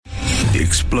The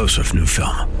explosive new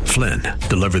film, Flynn,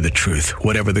 deliver the truth,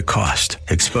 whatever the cost,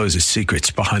 exposes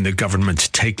secrets behind the government's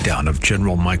takedown of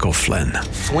General Michael Flynn.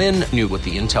 Flynn knew what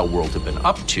the intel world had been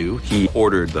up to. He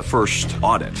ordered the first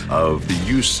audit of the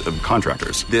use of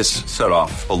contractors. This set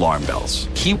off alarm bells.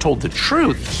 He told the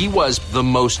truth. He was the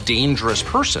most dangerous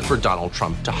person for Donald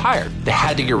Trump to hire. They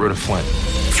had to get rid of Flynn.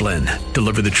 Flynn,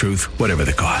 deliver the truth, whatever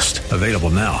the cost. Available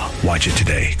now. Watch it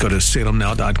today. Go to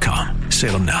salemnow.com.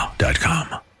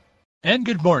 salemnow.com. And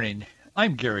good morning.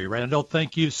 I'm Gary Randall.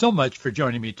 Thank you so much for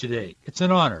joining me today. It's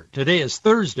an honor. Today is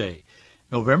Thursday,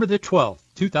 November the 12th,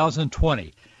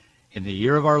 2020, in the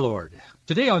year of our Lord.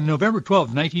 Today on November 12,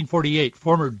 1948,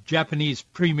 former Japanese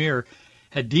Premier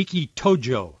Hideki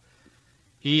Tojo,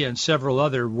 he and several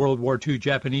other World War II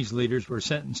Japanese leaders were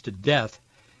sentenced to death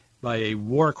by a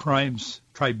war crimes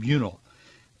tribunal.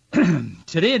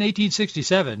 Today in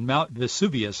 1867, Mount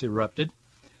Vesuvius erupted.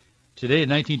 Today in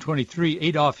 1923,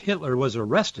 Adolf Hitler was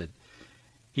arrested.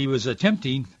 He was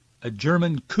attempting a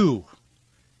German coup,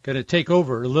 going to take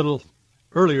over a little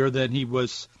earlier than he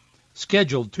was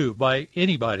scheduled to by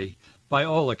anybody, by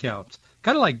all accounts.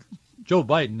 Kind of like Joe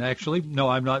Biden, actually. No,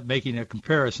 I'm not making a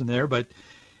comparison there, but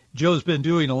Joe's been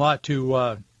doing a lot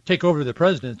to take over the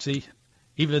presidency,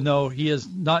 even though he is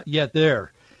not yet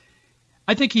there.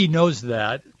 I think he knows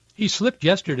that. He slipped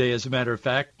yesterday, as a matter of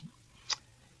fact.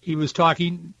 He was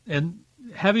talking and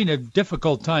having a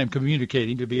difficult time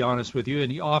communicating, to be honest with you,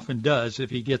 and he often does if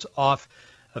he gets off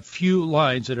a few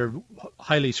lines that are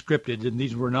highly scripted, and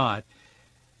these were not.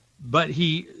 But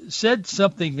he said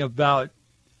something about,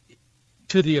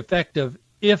 to the effect of,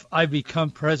 if I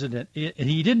become president, and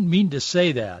he didn't mean to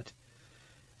say that.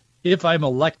 If I'm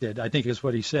elected, I think is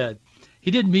what he said.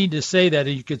 He didn't mean to say that,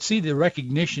 and you could see the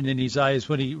recognition in his eyes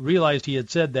when he realized he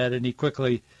had said that, and he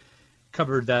quickly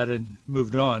covered that and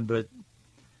moved on. But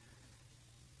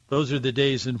those are the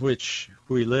days in which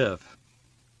we live.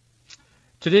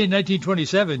 Today in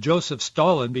 1927, Joseph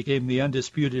Stalin became the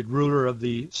undisputed ruler of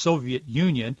the Soviet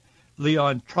Union.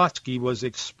 Leon Trotsky was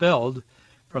expelled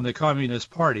from the Communist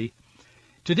Party.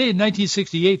 Today in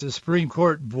 1968, the Supreme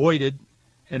Court voided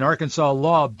an Arkansas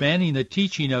law banning the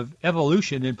teaching of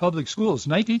evolution in public schools.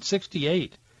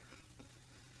 1968.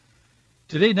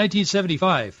 Today in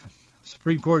 1975,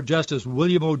 Supreme Court Justice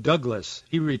William O. Douglas,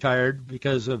 he retired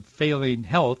because of failing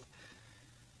health.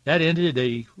 That ended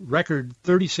a record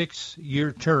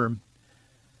 36-year term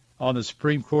on the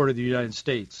Supreme Court of the United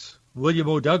States. William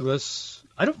O. Douglas,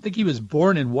 I don't think he was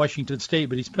born in Washington State,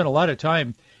 but he spent a lot of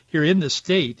time here in the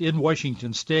state, in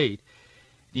Washington State.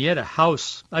 He had a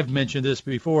house. I've mentioned this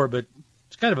before, but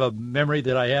it's kind of a memory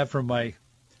that I have from my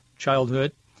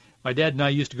childhood. My dad and I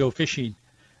used to go fishing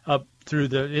up through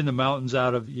in the mountains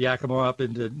out of Yakima up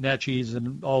into Natchez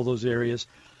and all those areas.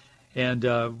 And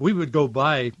we would go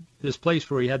by this place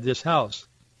where he had this house,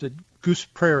 the Goose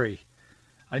Prairie.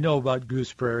 I know about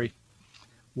Goose Prairie,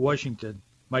 Washington.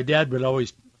 My dad would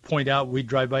always point out, we'd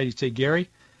drive by and he'd say, Gary,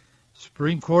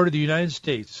 Supreme Court of the United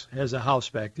States has a house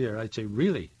back there. I'd say,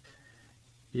 really?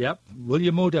 Yep,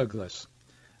 William O. Douglas.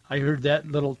 I heard that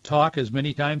little talk as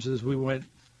many times as we went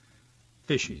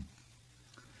fishing.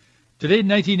 Today in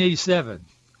 1987,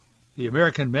 the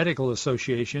American Medical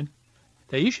Association,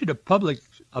 they issued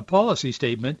a policy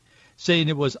statement saying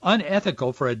it was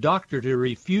unethical for a doctor to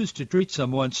refuse to treat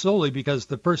someone solely because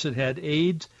the person had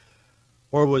AIDS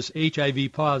or was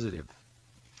HIV positive.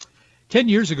 10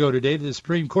 years ago today, the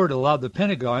Supreme Court allowed the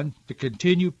Pentagon to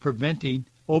continue preventing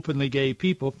openly gay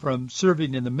people from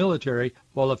serving in the military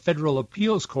while a federal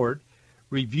appeals court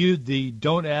reviewed the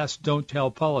Don't Ask, Don't Tell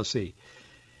policy.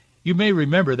 You may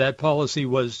remember that policy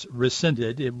was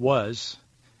rescinded. It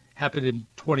happened in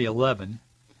 2011.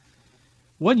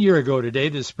 1 year ago today,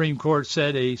 the Supreme Court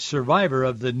said a survivor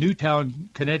of the Newtown,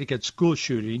 Connecticut school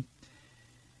shooting,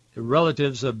 the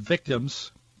relatives of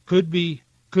victims,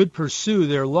 could pursue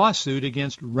their lawsuit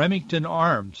against Remington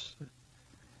Arms.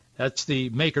 That's the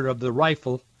maker of the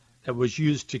rifle that was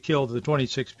used to kill the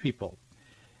 26 people.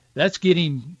 That's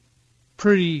getting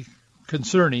pretty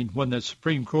concerning when the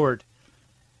Supreme Court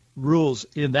rules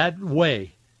in that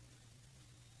way.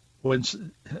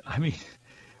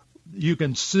 You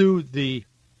can sue the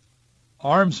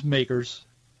arms makers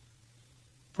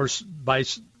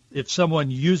if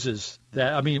someone uses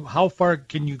that. I mean, how far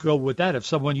can you go with that? If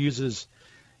someone uses,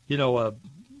 a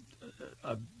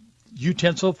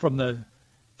utensil from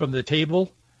the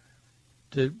table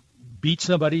to beat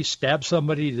somebody, stab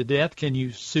somebody to death, can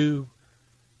you sue,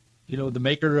 the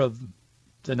maker of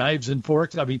the knives and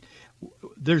forks? I mean,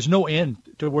 there's no end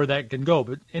to where that can go.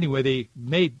 But anyway, they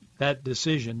made that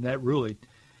decision, that ruling,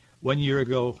 1 year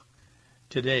ago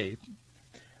today.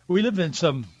 We live in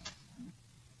some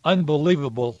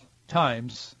unbelievable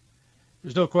times.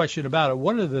 There's no question about it.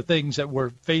 One of the things that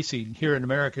we're facing here in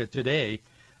America today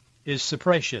is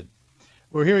suppression.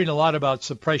 We're hearing a lot about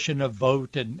suppression of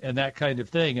vote and that kind of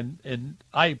thing. And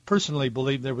I personally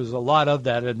believe there was a lot of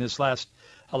that in this last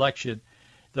election.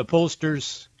 The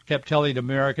pollsters kept telling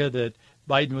America that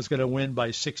Biden was going to win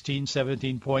by 16,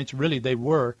 17 points. Really, they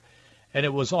were. And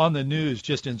it was on the news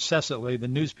just incessantly. The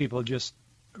news people just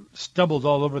stumbled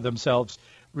all over themselves,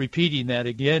 repeating that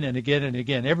again and again and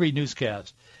again. Every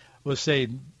newscast was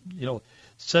saying,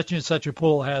 such and such a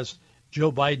poll has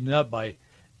Joe Biden up by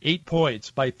 8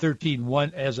 points, by 13,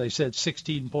 one, as I said,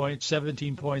 16 points,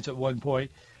 17 points at one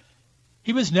point.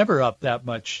 He was never up that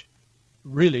much,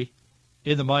 really,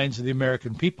 in the minds of the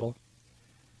American people.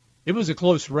 It was a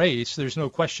close race. There's no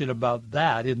question about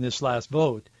that in this last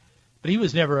vote. But he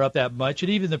was never up that much.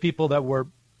 And even the people that were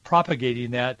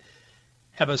propagating that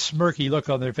have a smirky look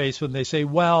on their face when they say,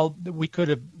 well, we could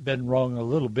have been wrong a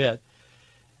little bit.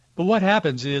 But what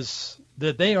happens is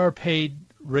that they are paid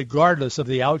regardless of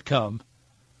the outcome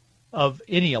of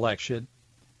any election,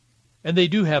 and they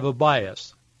do have a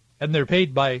bias. And they're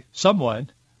paid by someone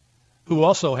who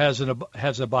also has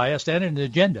a bias and an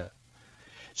agenda.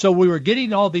 So we were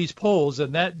getting all these polls,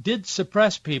 and that did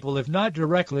suppress people, if not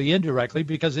directly, indirectly,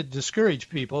 because it discouraged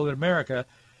people in America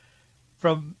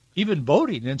from even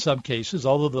voting in some cases,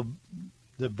 although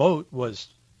the vote was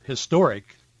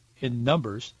historic in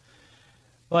numbers.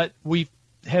 But we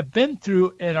have been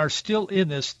through and are still in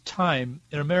this time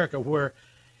in America where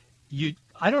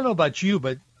I don't know about you,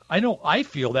 but I know I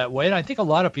feel that way, and I think a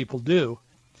lot of people do.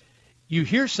 You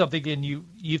hear something and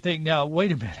you think, now,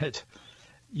 wait a minute,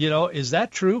 is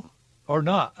that true or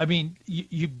not? I mean,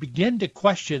 you begin to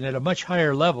question at a much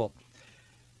higher level.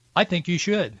 I think you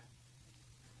should.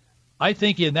 I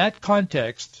think in that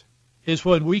context is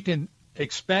when we can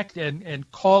expect and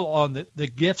call on the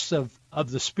gifts of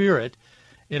the Spirit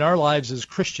in our lives as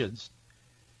Christians.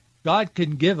 God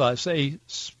can give us a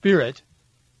spirit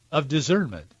of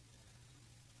discernment.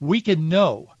 We can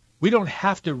know. We don't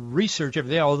have to research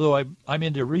everything, although I'm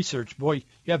into research. Boy,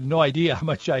 you have no idea how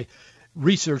much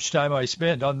research time I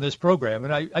spend on this program,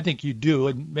 and I think you do,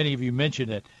 and many of you mention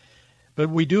it. But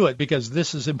we do it because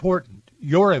this is important.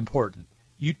 You're important.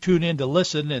 You tune in to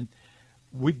listen, and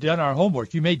we've done our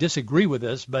homework. You may disagree with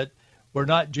us, but we're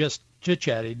not just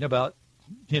chit-chatting about,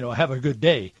 have a good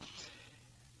day.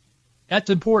 That's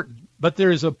important. But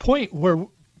there is a point where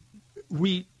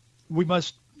we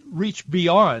must reach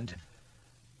beyond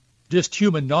just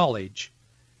human knowledge,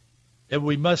 and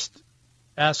we must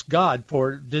ask God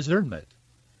for discernment,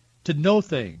 to know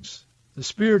things. The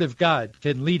Spirit of God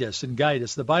can lead us and guide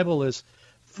us. The Bible is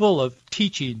full of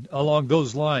teaching along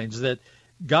those lines that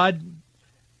God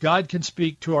can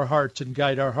speak to our hearts and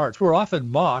guide our hearts. We're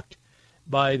often mocked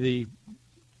by the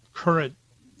current,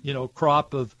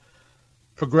 crop of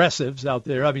progressives out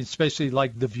there. I mean, especially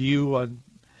like The View on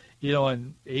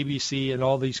ABC and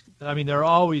all these. I mean, they're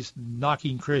always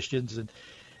knocking Christians, and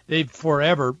they've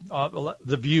forever,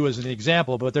 The View is an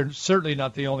example, but they're certainly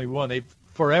not the only one. They've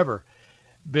forever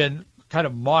been kind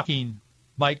of mocking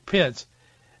Mike Pence.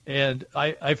 And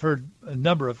I've heard a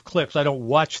number of clips. I don't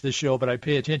watch the show, but I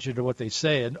pay attention to what they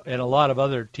say, and a lot of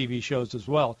other TV shows as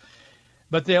well.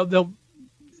 But the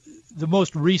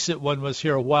most recent one was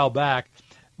here a while back.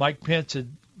 Mike Pence had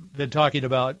been talking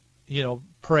about,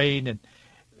 praying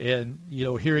and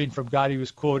hearing from God. He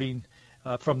was quoting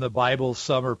from the Bible,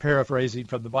 some are paraphrasing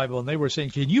from the Bible, and they were saying,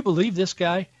 can you believe this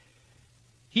guy?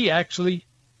 He actually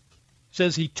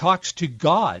says he talks to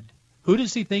God. Who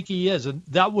does he think he is? And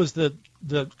that was the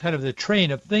kind of the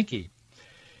train of thinking.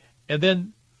 And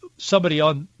then somebody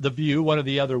on The View, one of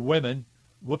the other women,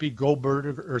 Whoopi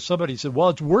Goldberg or somebody said, well,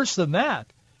 it's worse than that.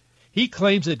 He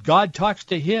claims that God talks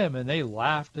to him, and they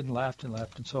laughed and laughed and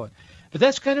laughed and so on. But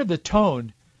that's kind of the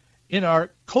tone in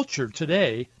our culture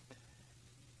today,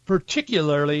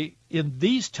 particularly in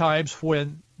these times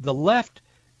when the left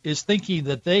is thinking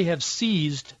that they have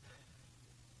seized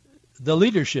the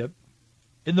leadership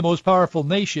in the most powerful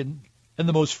nation and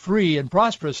the most free and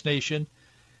prosperous nation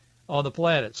on the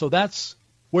planet. So that's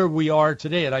where we are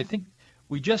today. And I think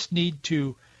we just need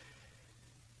to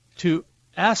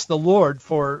ask the Lord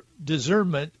for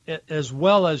discernment as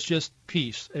well as just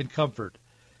peace and comfort,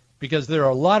 because there are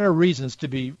a lot of reasons to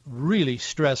be really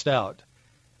stressed out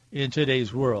in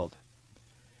today's world.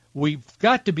 We've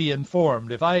got to be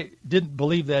informed. If I didn't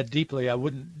believe that deeply, I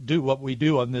wouldn't do what we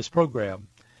do on this program.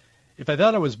 If I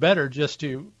thought it was better just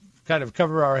to kind of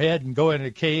cover our head and go in a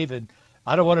cave and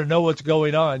I don't want to know what's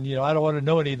going on, I don't want to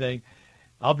know anything,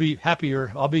 I'll be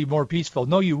happier, I'll be more peaceful.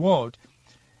 No, you won't.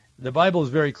 The Bible is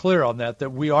very clear on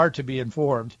that we are to be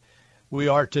informed. we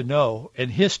are to know.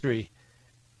 And history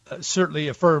certainly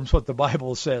affirms what the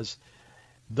Bible says.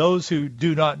 Those who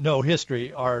do not know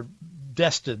history are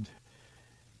destined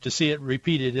to see it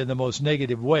repeated in the most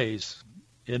negative ways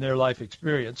in their life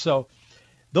experience. So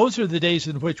those are the days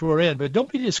in which we're in. But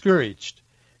don't be discouraged.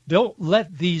 Don't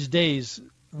let these days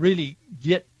really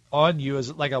get on you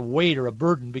as like a weight or a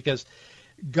burden, because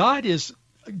God is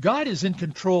in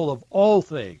control of all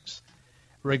things,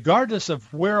 regardless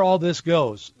of where all this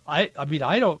goes. I mean,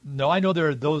 I don't know. I know there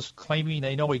are those claiming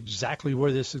they know exactly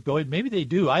where this is going. Maybe they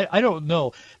do. I don't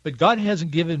know. But God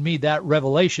hasn't given me that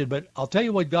revelation. But I'll tell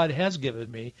you what God has given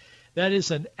me. That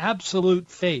is an absolute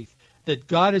faith that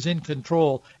God is in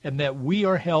control and that we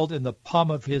are held in the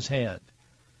palm of his hand.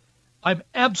 I'm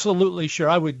absolutely sure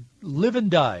I would live and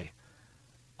die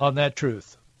on that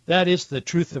truth. That is the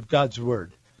truth of God's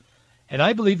word. And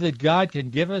I believe that God can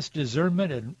give us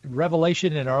discernment and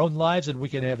revelation in our own lives, and we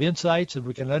can have insights, and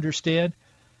we can understand,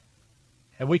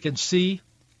 and we can see,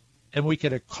 and we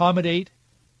can accommodate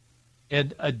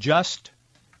and adjust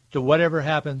to whatever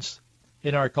happens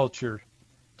in our culture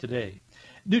today.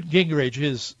 Newt Gingrich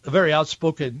is a very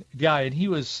outspoken guy, and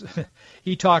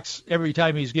he talks every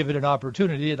time he's given an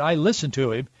opportunity, and I listen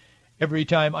to him every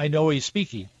time I know he's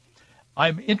speaking.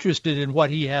 I'm interested in what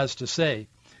he has to say.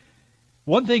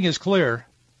 One thing is clear,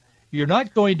 you're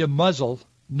not going to muzzle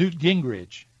Newt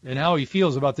Gingrich and how he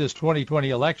feels about this 2020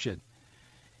 election.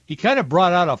 He kind of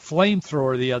brought out a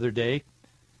flamethrower the other day.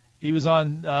 He was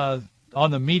on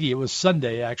the media. It was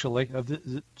Sunday, actually,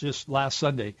 just last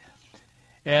Sunday.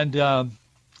 And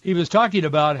he was talking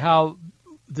about how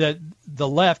that the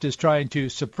left is trying to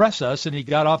suppress us, and he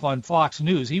got off on Fox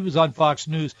News. He was on Fox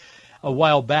News a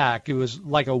while back. It was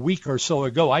like a week or so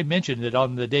ago. I mentioned it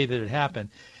on the day that it happened.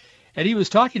 And he was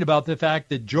talking about the fact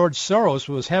that George Soros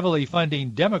was heavily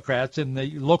funding Democrats in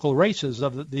the local races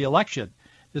of the election,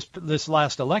 this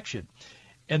last election.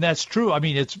 And that's true. I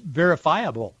mean, it's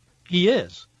verifiable. He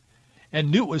is.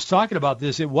 And Newt was talking about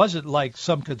this. It wasn't like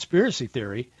some conspiracy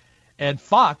theory. And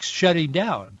Fox shut him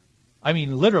down. I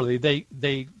mean, literally,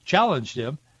 they challenged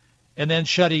him and then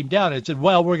shut him down and said,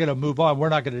 well, we're going to move on. We're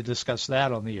not going to discuss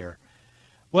that on the air.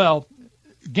 Well,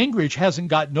 Gingrich hasn't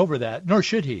gotten over that, nor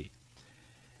should he.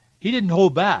 He didn't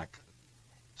hold back.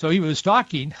 So he was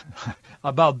talking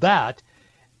about that,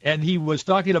 and he was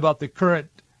talking about the current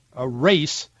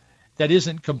race that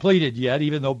isn't completed yet,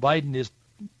 even though Biden is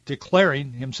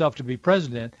declaring himself to be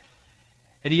president.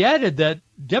 And he added that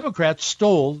Democrats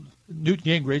stole, Newt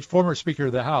Gingrich, former Speaker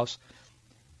of the House,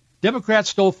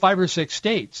 Democrats stole 5 or 6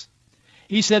 states.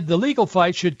 He said the legal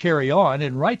fight should carry on,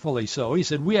 and rightfully so. He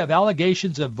said, we have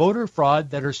allegations of voter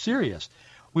fraud that are serious.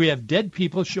 We have dead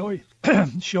people showing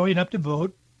up to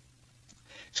vote.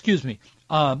 Excuse me.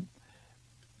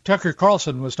 Tucker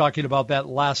Carlson was talking about that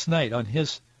last night on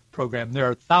his program. There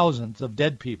are thousands of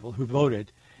dead people who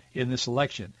voted in this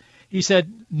election. He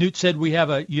said, Newt said, we have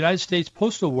a United States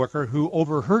postal worker who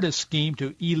overheard a scheme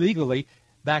to illegally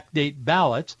backdate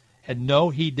ballots, and no,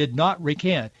 he did not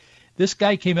recant. This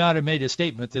guy came out and made a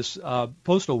statement, this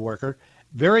postal worker,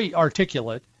 very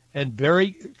articulate and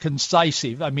very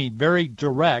concisive, I mean, very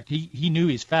direct. He knew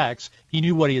his facts. He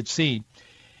knew what he had seen.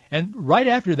 And right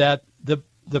after that,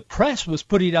 the press was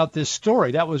putting out this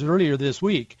story, that was earlier this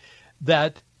week,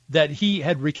 that he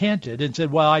had recanted and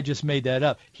said, well, I just made that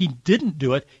up. He didn't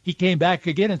do it. He came back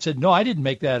again and said, no, I didn't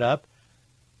make that up.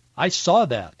 I saw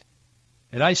that,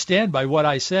 and I stand by what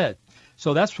I said.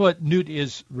 So that's what Newt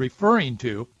is referring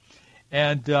to.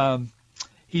 And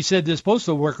he said this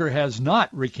postal worker has not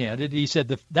recanted. He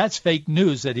said that's fake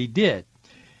news that he did.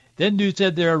 Then Newt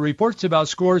said there are reports about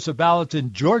scores of ballots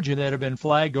in Georgia that have been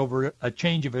flagged over a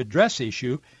change of address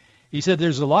issue. He said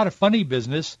there's a lot of funny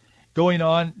business going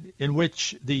on in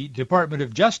which the Department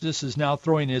of Justice is now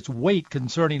throwing its weight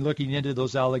concerning looking into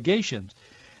those allegations.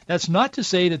 That's not to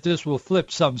say that this will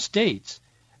flip some states,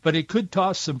 but it could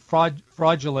toss some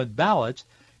fraudulent ballots,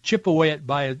 chip away at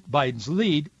Biden's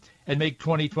lead, and make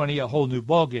 2020 a whole new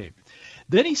ballgame.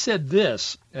 Then he said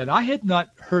this, and I had not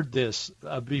heard this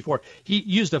before. He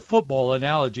used a football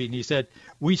analogy, and he said,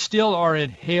 we still are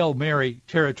in Hail Mary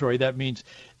territory. That means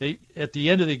at the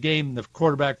end of the game, the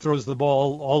quarterback throws the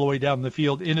ball all the way down the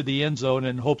field into the end zone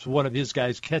and hopes one of his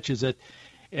guys catches it,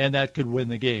 and that could win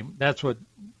the game. That's what,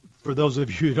 for those of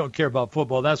you who don't care about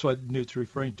football, that's what Newt's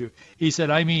referring to. He said,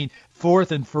 I mean,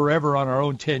 4th and forever on our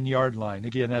own 10-yard line.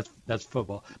 Again, that's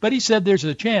football. But he said there's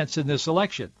a chance in this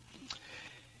election.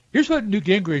 Here's what Newt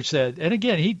Gingrich said. And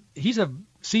again, he's a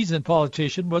seasoned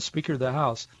politician, was Speaker of the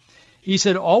House. He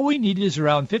said, all we need is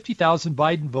around 50,000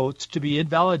 Biden votes to be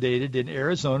invalidated in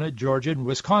Arizona, Georgia, and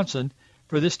Wisconsin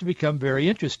for this to become very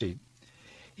interesting.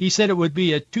 He said it would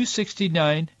be a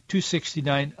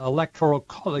 269 electoral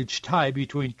college tie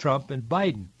between Trump and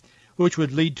Biden, which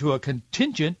would lead to a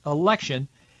contingent election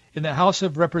in the House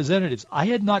of Representatives. I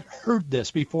had not heard this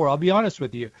before, I'll be honest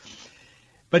with you.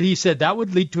 But he said that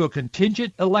would lead to a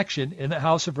contingent election in the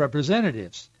House of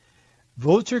Representatives.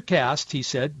 Votes are cast, he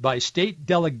said, by state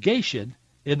delegation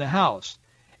in the House.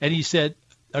 And he said,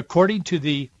 according to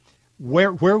the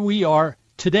where we are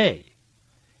today,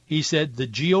 he said the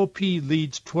GOP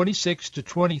leads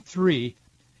 26-23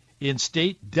 in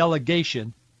state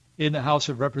delegation in the House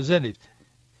of Representatives.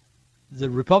 The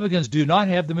Republicans do not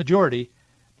have the majority,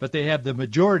 but they have the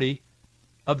majority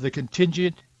of the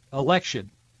contingent election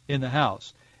in the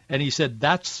House. And he said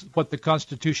that's what the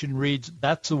Constitution reads.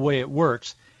 That's the way it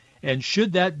works. And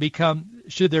should there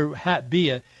be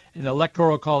an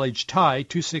electoral college tie,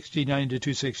 269 to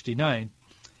 269,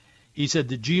 he said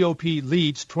the GOP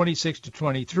leads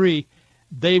 26-23.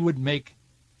 They would make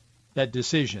that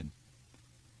decision.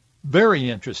 Very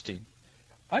interesting.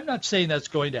 I'm not saying that's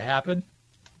going to happen,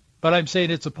 but I'm saying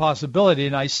it's a possibility.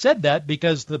 And I said that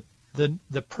because the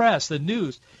press, the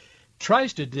news,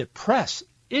 tries to depress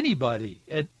anybody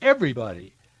and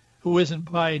everybody who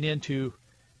isn't buying into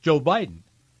Joe Biden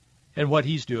and what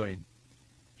he's doing.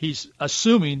 He's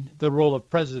assuming the role of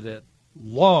president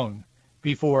long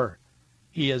before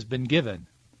he has been given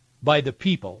by the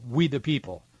people, we the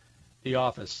people, the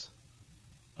office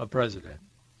of president.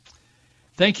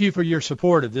 Thank you for your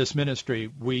support of this ministry.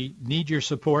 We need your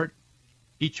support.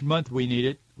 Each month we need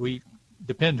it. We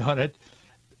depend on it.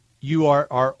 You are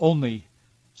our only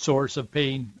source of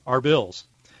paying our bills,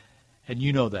 and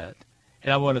you know that.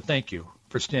 And I want to thank you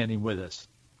for standing with us.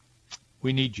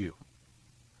 We need you.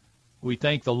 We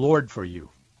thank the Lord for you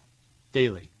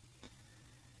daily.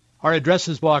 Our address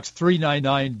is Box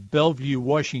 399, Bellevue,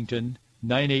 Washington,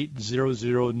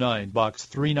 98009. Box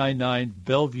 399,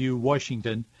 Bellevue,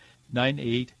 Washington,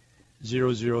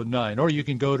 98009. Or you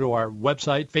can go to our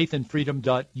website,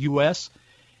 faithandfreedom.us,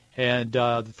 and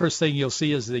the first thing you'll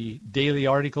see is the daily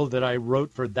article that I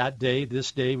wrote for that day,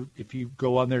 this day. If you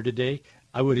go on there today,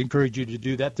 I would encourage you to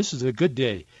do that. This is a good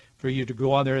day for you to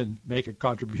go on there and make a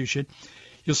contribution.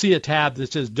 You'll see a tab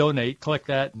that says donate. Click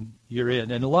that and you're in.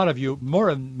 And a lot of you,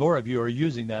 more and more of you are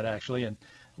using that actually, and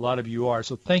a lot of you are.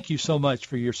 So thank you so much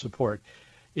for your support.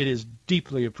 It is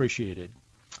deeply appreciated.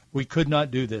 We could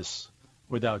not do this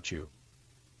without you.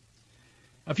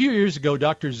 A few years ago,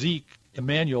 Dr. Zeke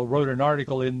Emanuel wrote an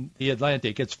article in The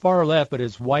Atlantic. It's far left, but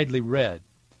it's widely read.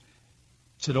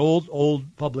 It's an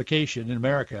old publication in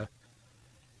America.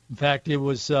 In fact, it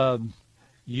was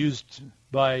used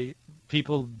by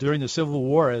people during the Civil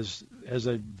War as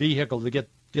a vehicle to get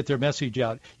their message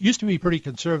out. It used to be pretty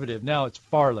conservative. Now it's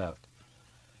far left.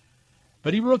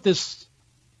 But he wrote this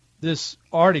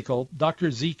article,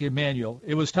 Dr. Zeke Emanuel.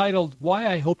 It was titled, Why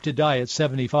I Hope to Die at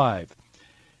 75.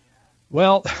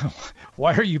 Well,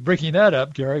 why are you bringing that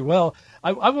up, Gary? Well,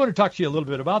 I want to talk to you a little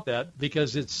bit about that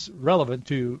because it's relevant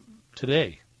to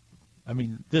today. I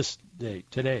mean, this day,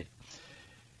 today.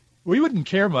 We wouldn't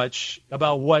care much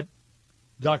about what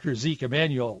Dr. Zeke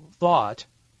Emanuel thought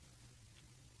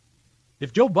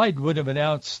if Joe Biden would have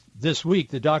announced this week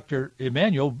that Dr.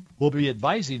 Emanuel will be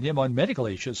advising him on medical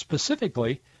issues,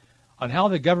 specifically on how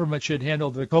the government should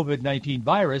handle the COVID-19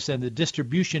 virus and the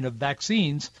distribution of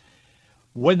vaccines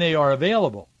when they are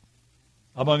available,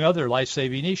 among other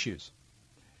life-saving issues.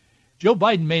 Joe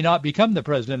Biden may not become the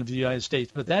president of the United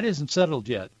States, but that isn't settled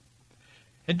yet.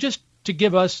 And just to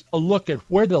give us a look at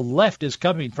where the left is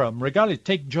coming from, we've got to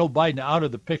take Joe Biden out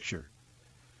of the picture.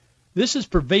 This is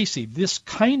pervasive. This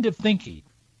kind of thinking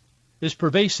is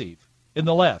pervasive in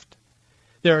the left.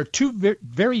 There are two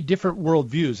very different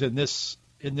worldviews in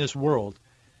this world,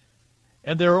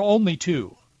 and there are only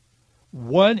two.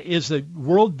 One is a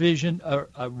world vision,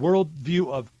 a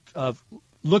worldview of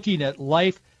looking at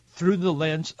life through the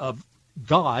lens of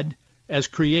God as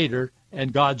creator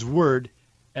and God's word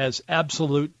as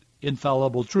absolute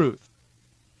infallible truth.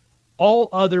 All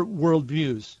other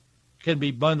worldviews can be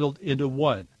bundled into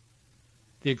one,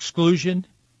 the exclusion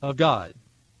of God.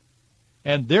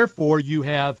 And therefore you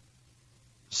have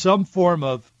some form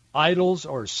of idols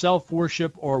or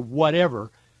self-worship or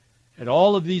whatever, and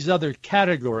all of these other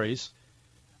categories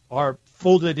are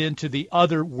folded into the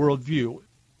other worldview.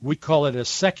 We call it a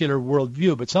secular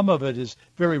worldview, but some of it is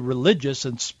very religious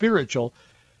and spiritual,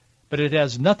 but it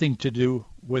has nothing to do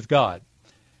with God.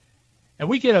 And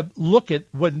we get a look at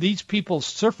when these people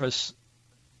surface,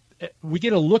 we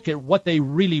get a look at what they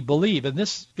really believe. And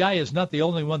this guy is not the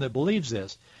only one that believes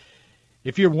this.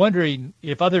 If you're wondering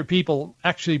if other people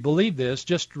actually believe this,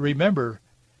 just remember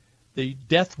the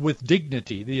death with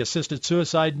dignity, the assisted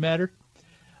suicide matter.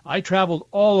 I traveled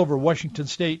all over Washington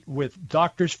State with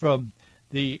doctors from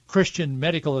the Christian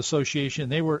Medical Association.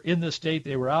 They were in the state.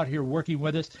 They were out here working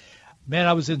with us. Man,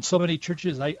 I was in so many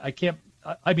churches. I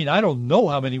don't know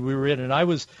how many we were in. And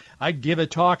I'd give a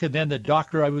talk, and then the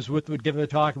doctor I was with would give a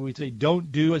talk, and we'd say,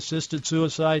 don't do assisted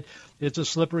suicide. It's a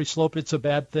slippery slope. It's a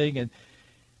bad thing. And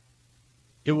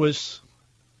it was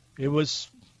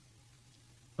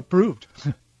approved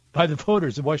by the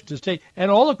voters in Washington State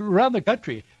and all around the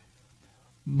country.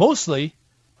 Mostly,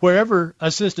 wherever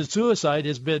assisted suicide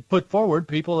has been put forward,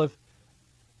 people have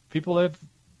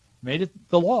made it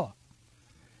the law.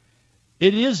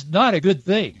 It is not a good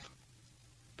thing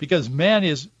because man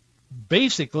is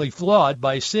basically flawed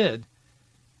by sin,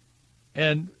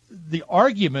 and the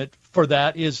argument for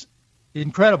that is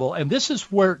incredible. And this is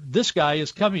where this guy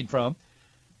is coming from.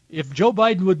 If Joe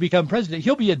Biden would become president,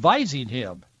 he'll be advising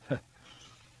him. If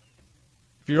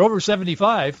you're over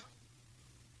 75,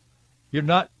 you're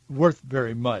not worth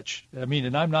very much. I mean,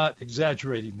 and I'm not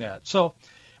exaggerating that. So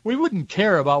we wouldn't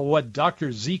care about what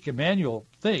Dr. Zeke Emanuel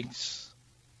thinks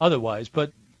otherwise,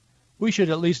 but we should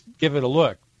at least give it a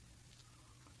look.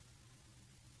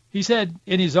 He said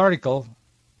in his article,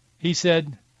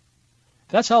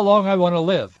 that's how long I want to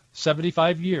live,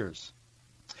 75 years.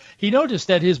 He noticed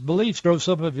that his beliefs drove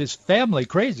some of his family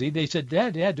crazy. They said,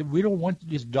 Dad, we don't want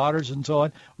his daughters and so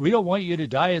on. We don't want you to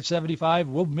die at 75.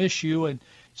 We'll miss you and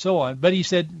so on. But he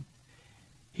said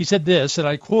this, and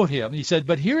I quote him. He said,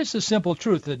 but here's the simple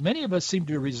truth that many of us seem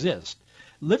to resist.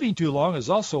 Living too long is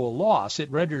also a loss.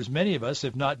 It renders many of us,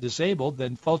 if not disabled,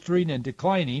 then faltering and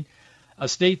declining, a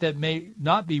state that may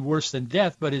not be worse than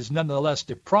death, but is nonetheless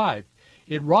deprived.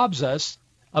 It robs us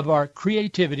of our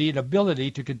creativity and ability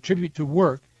to contribute to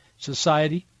work,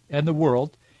 society, and the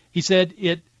world. He said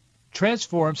it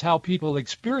transforms how people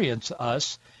experience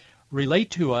us,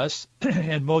 relate to us,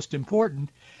 and most important,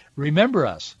 remember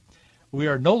us. We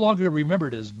are no longer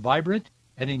remembered as vibrant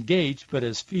and engaged, but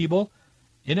as feeble,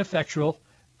 ineffectual,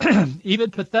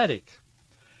 even pathetic.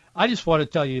 I just want to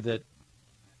tell you that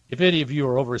if any of you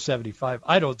are over 75,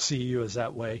 I don't see you as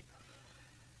that way.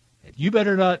 You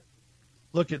better not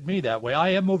look at me that way.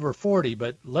 I am over 40,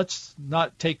 but let's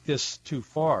not take this too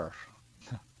far.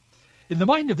 In the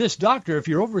mind of this doctor, if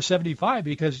you're over 75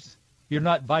 because you're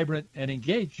not vibrant and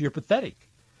engaged, you're pathetic.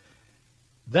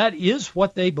 That is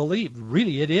what they believe.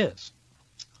 Really, it is.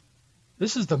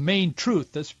 This is the main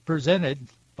truth that's presented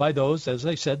by those, as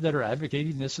I said, that are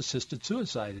advocating this assisted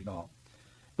suicide and all.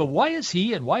 But why is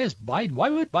he and why is Biden? Why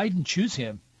would Biden choose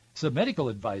him as a medical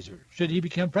advisor should he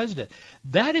become president?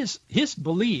 That is, his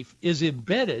belief is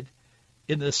embedded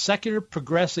in the secular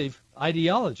progressive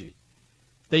ideology.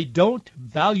 They don't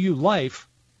value life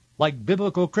like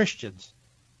biblical Christians.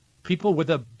 People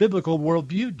with a biblical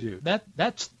worldview do.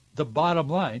 That's the bottom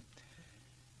line.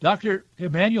 Dr.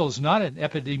 Emanuel is not an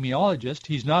epidemiologist.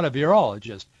 He's not a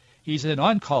virologist. He's an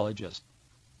oncologist.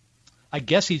 I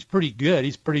guess he's pretty good.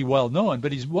 He's pretty well known,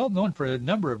 but he's well known for a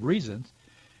number of reasons.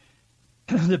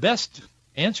 The best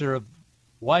answer of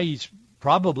why he's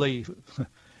probably,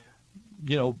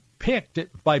 picked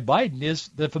by Biden is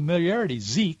the familiarity.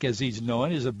 Zeke, as he's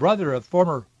known, is a brother of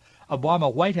former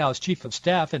Obama White House chief of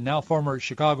staff and now former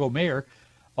Chicago mayor,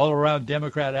 all-around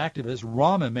Democrat activist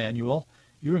Rahm Emanuel.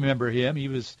 You remember him. He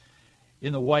was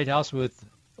in the White House with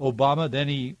Obama. Then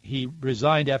he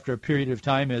resigned after a period of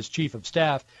time as chief of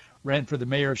staff, ran for the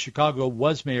mayor of Chicago,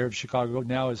 was mayor of Chicago,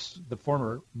 now is the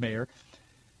former mayor.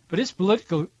 But his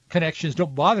political connections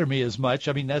don't bother me as much.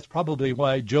 I mean, that's probably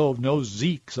why Joe knows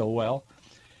Zeke so well.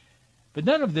 But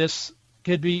none of this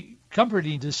could be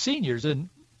comforting to seniors and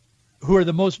who are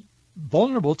the most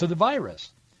vulnerable to the virus.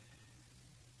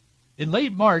 In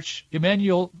late March,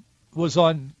 Emanuel was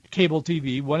on cable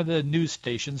TV, one of the news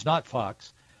stations, not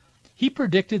Fox. He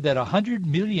predicted that 100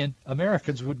 million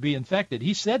Americans would be infected.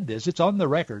 He said this, it's on the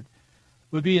record,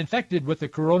 would be infected with the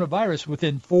coronavirus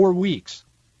within 4 weeks.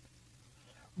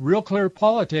 Real Clear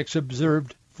Politics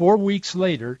observed 4 weeks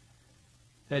later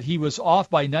that he was off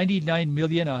by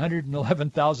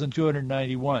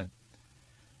 99,111,291.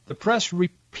 The press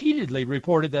repeatedly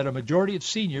reported that a majority of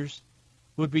seniors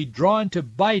would be drawn to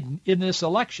Biden in this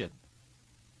election.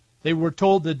 They were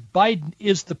told that Biden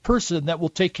is the person that will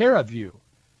take care of you.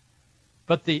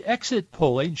 But the exit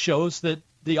polling shows that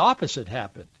the opposite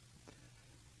happened.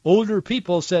 Older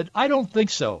people said, I don't think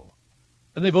so.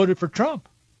 And they voted for Trump.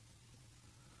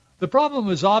 The problem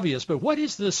is obvious, but what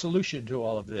is the solution to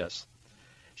all of this?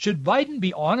 Should Biden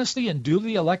be honestly and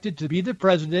duly elected to be the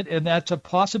president? And that's a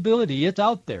possibility. It's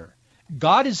out there.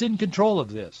 God is in control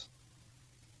of this.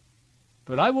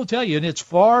 But I will tell you, and it's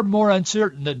far more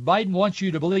uncertain than Biden wants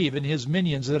you to believe in his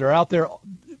minions that are out there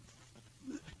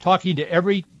talking to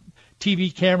every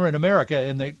TV camera in America,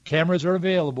 and the cameras are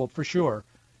available for sure.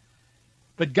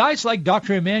 But guys like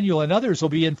Dr. Emanuel and others will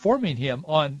be informing him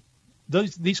on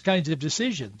these kinds of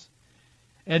decisions.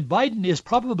 And Biden is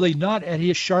probably not at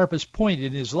his sharpest point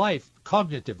in his life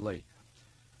cognitively.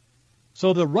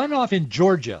 So the runoff in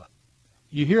Georgia,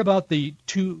 you hear about the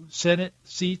 2 Senate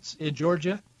seats in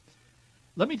Georgia?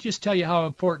 Let me just tell you how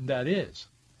important that is.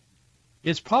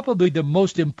 It's probably the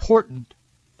most important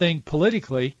thing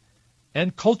politically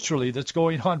and culturally that's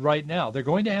going on right now. They're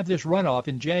going to have this runoff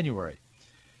in January.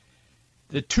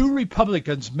 The 2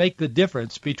 Republicans make the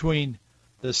difference between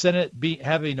the Senate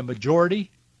having a majority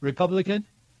Republican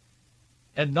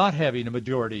and not having a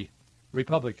majority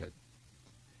Republican.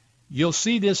 You'll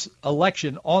see this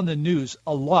election on the news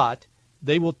a lot.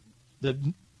 The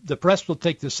press will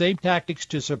take the same tactics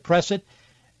to suppress it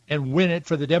and win it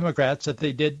for the Democrats that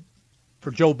they did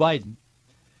for Joe Biden.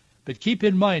 But keep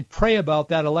in mind, pray about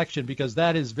that election, because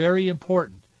that is very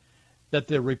important, that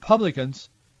the Republicans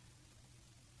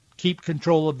keep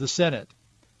control of the Senate,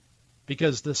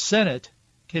 because the Senate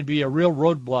can be a real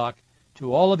roadblock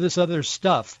to all of this other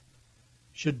stuff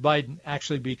should Biden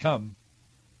actually become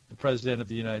the President of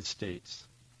the United States.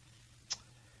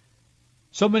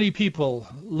 So many people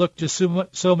look to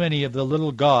so many of the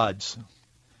little gods,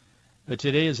 but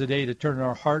today is a day to turn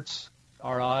our hearts,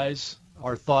 our eyes,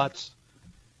 our thoughts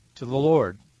to the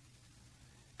Lord.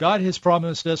 God has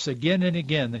promised us again and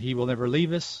again that he will never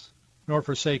leave us nor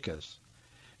forsake us.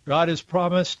 God has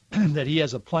promised that he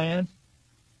has a plan.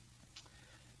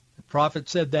 The prophet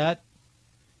said that.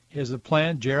 He has a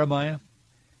plan, Jeremiah.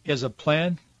 He has a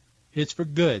plan. It's for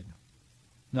good,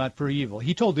 not for evil.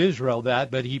 He told Israel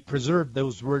that, but he preserved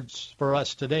those words for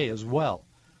us today as well.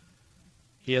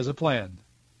 He has a plan.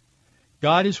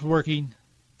 God is working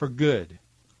for good.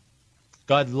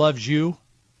 God loves you.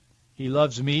 He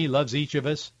loves me. He loves each of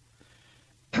us.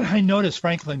 I notice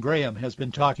Franklin Graham has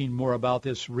been talking more about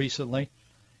this recently.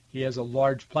 He has a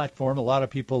large platform. A lot of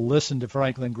people listen to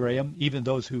Franklin Graham, even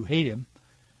those who hate him.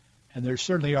 And there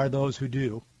certainly are those who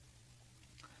do.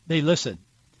 They listen.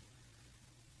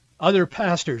 Other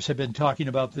pastors have been talking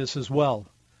about this as well.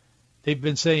 They've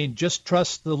been saying, just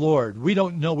trust the Lord. We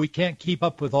don't know. We can't keep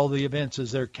up with all the events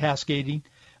as they're cascading,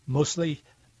 mostly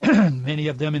many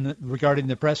of them regarding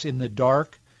the press in the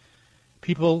dark.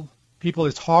 People,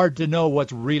 it's hard to know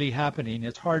what's really happening.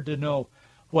 It's hard to know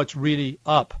what's really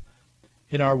up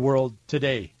in our world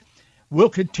today. We'll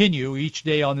continue each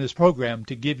day on this program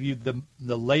to give you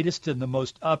the latest and the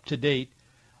most up-to-date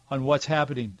on what's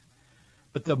happening.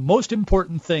 But the most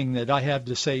important thing that I have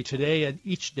to say today and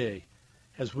each day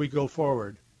as we go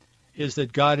forward is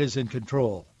that God is in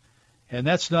control. And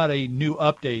that's not a new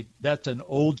update. That's an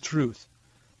old truth.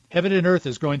 Heaven and earth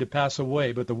is going to pass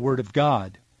away, but the Word of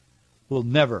God will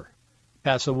never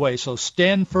pass away. So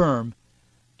stand firm.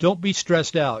 Don't be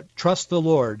stressed out. Trust the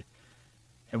Lord,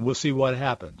 and we'll see what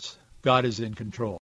happens. God is in control.